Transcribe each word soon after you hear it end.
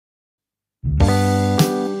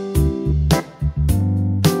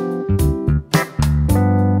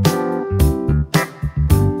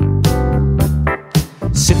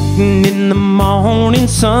sitting in the morning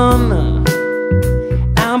sun.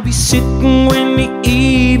 I'll be sitting when the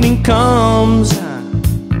evening comes.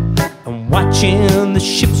 I'm watching the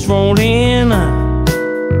ships roll in,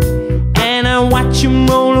 and I watch them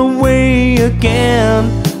roll away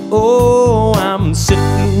again. Oh, I'm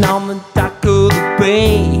sitting on the dock of the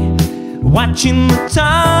bay, watching the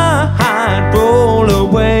tide roll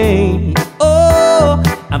away. Oh,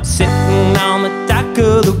 I'm sitting on the dock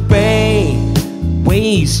of the bay,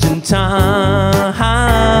 wasting time.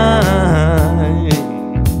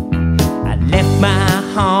 I left my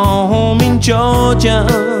home in Georgia,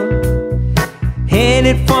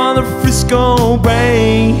 headed for the Frisco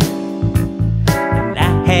Bay, and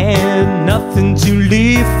I had nothing to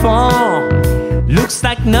live for. Looks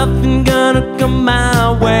like nothing gonna come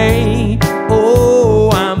my way.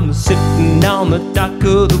 Oh, I'm sitting on the dock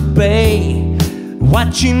of the bay,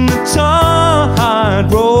 watching the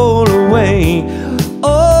tide roll away.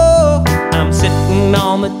 Oh, I'm sitting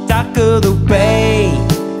on the dock of the bay,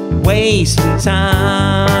 wasting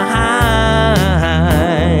time.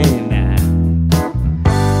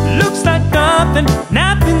 Looks like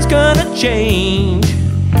nothing's gonna change.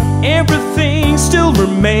 Everything still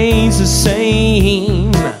remains the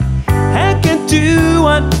same. I can do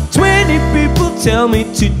what 20 people tell me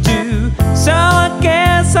to do, so I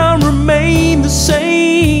guess I'll remain the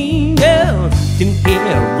same. Yeah, can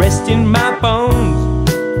hear rest in my bones,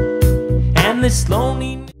 and this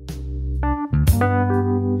loneliness.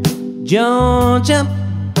 Georgia,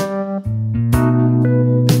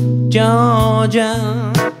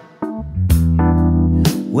 Georgia,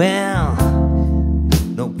 well,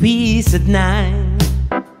 no peace at night,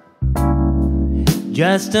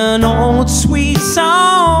 just an old sweet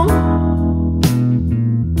song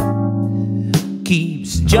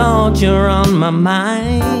keeps Georgia on my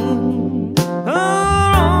mind,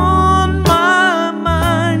 on my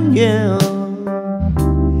mind, yeah.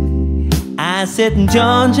 I said,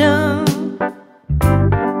 Georgia,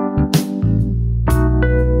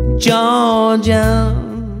 Georgia,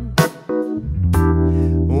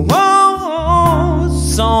 oh,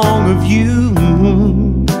 song of you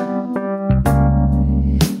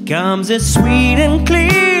comes as sweet and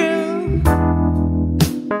clear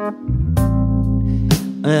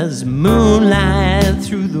as moonlight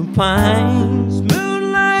through the pines,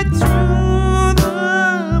 moonlight through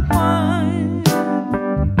the pines.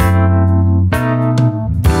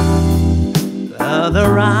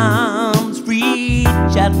 Other arms reach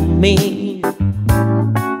out for me,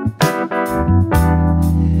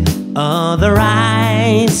 other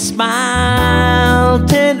eyes smile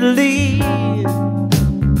tenderly.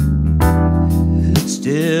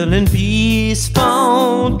 Still in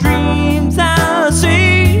peaceful dreams I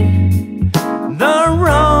see the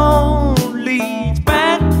road leads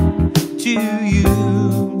back to you.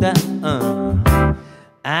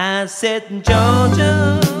 I said,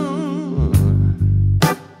 Georgia,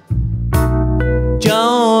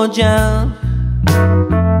 Georgia,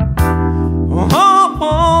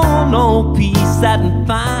 oh, no peace I can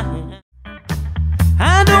find.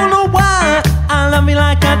 I don't know why I love you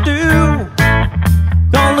like I do.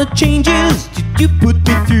 All the changes you put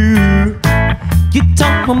me through. You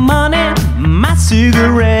took my money, my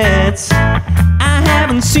cigarettes. I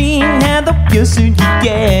haven't seen how the closer you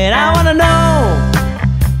get. I wanna know,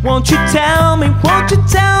 won't you tell me, won't you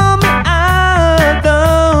tell me I'd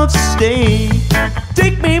love to stay.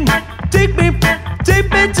 Take me, take me, take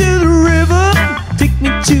me to the river. Take me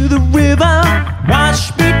to the river,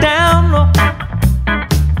 wash me down.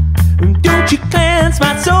 Don't you cleanse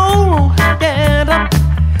my soul, get up,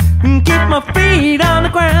 keep my feet on the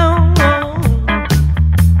ground.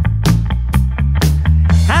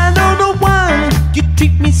 I don't know why you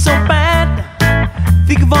treat me so bad.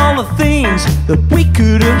 Think of all the things that we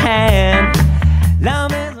could have had.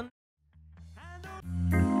 Love isn't.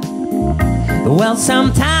 Well,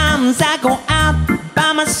 sometimes I go out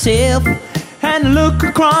by myself and look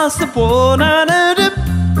across the water.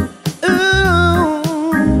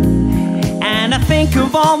 And I think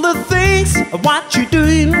of all the things of what you're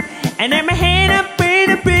doing, and in my head I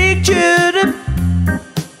paint a picture.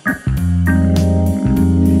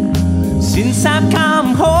 Since I've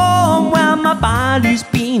come home, well, my body's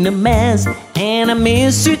been a mess, and I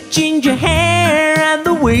miss your ginger hair and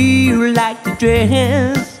the way you like to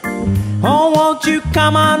dress. Oh, won't you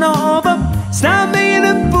come on over, stop being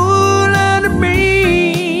a fool out of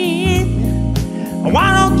me.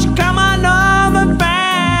 Why don't you come on over,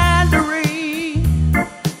 Valerie?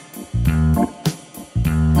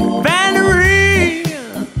 Valerie,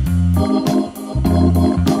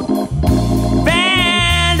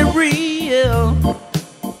 Valerie,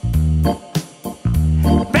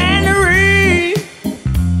 Valerie.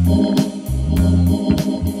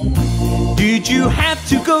 you have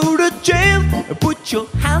to go to jail? Put your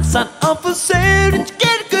house on for sale. Did you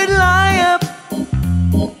get a good lie-up?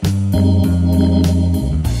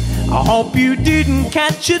 I hope you didn't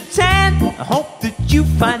catch a tan. I hope that you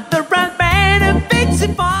find the right man and fix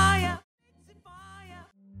it for you.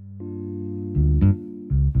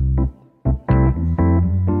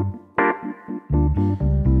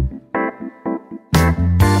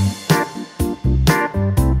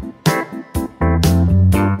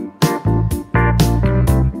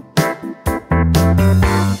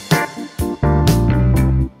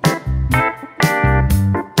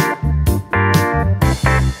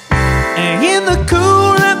 In the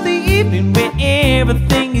cool of the evening, when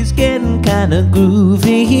everything is getting kinda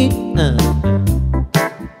groovy,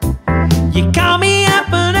 you call me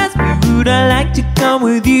up and ask me would I like to come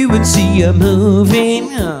with you and see a movie.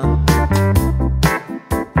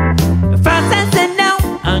 First I said no,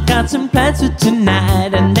 I got some plans for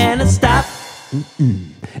tonight, and then I stop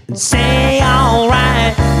and say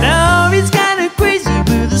alright. Love is kinda crazy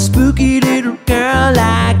with a spooky little girl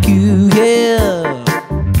like you, yeah.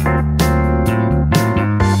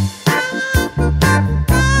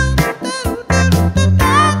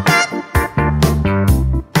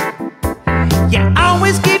 You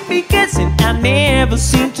always keep me guessing, I never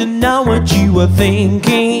seem to know what you were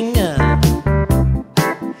thinking.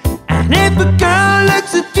 And if a girl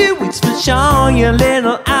looks at you, it's for sure your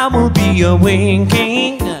little eye will be a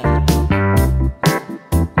winking.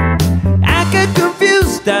 I get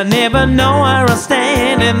confused, I never know where I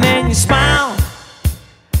stand, and then you smile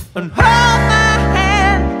and hold my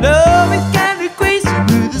hand. Love is kinda crazy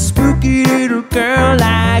with a spooky little girl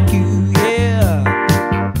like you, yeah.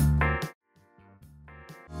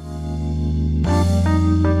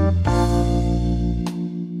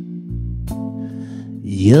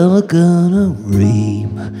 You're gonna reap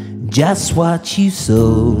just what you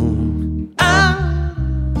sow.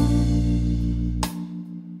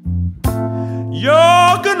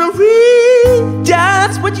 You're gonna reap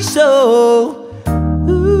just what you sow.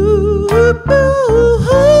 Ooh, ooh,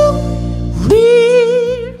 ooh,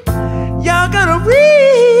 reap. You're gonna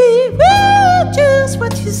reap just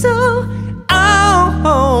what you sow. Oh,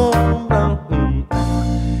 oh, oh.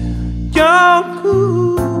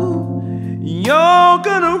 You're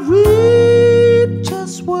gonna reap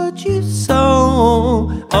just what you sow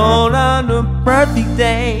on a perfect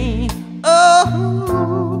day. Oh,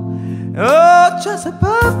 oh, just a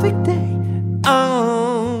perfect day. Oh.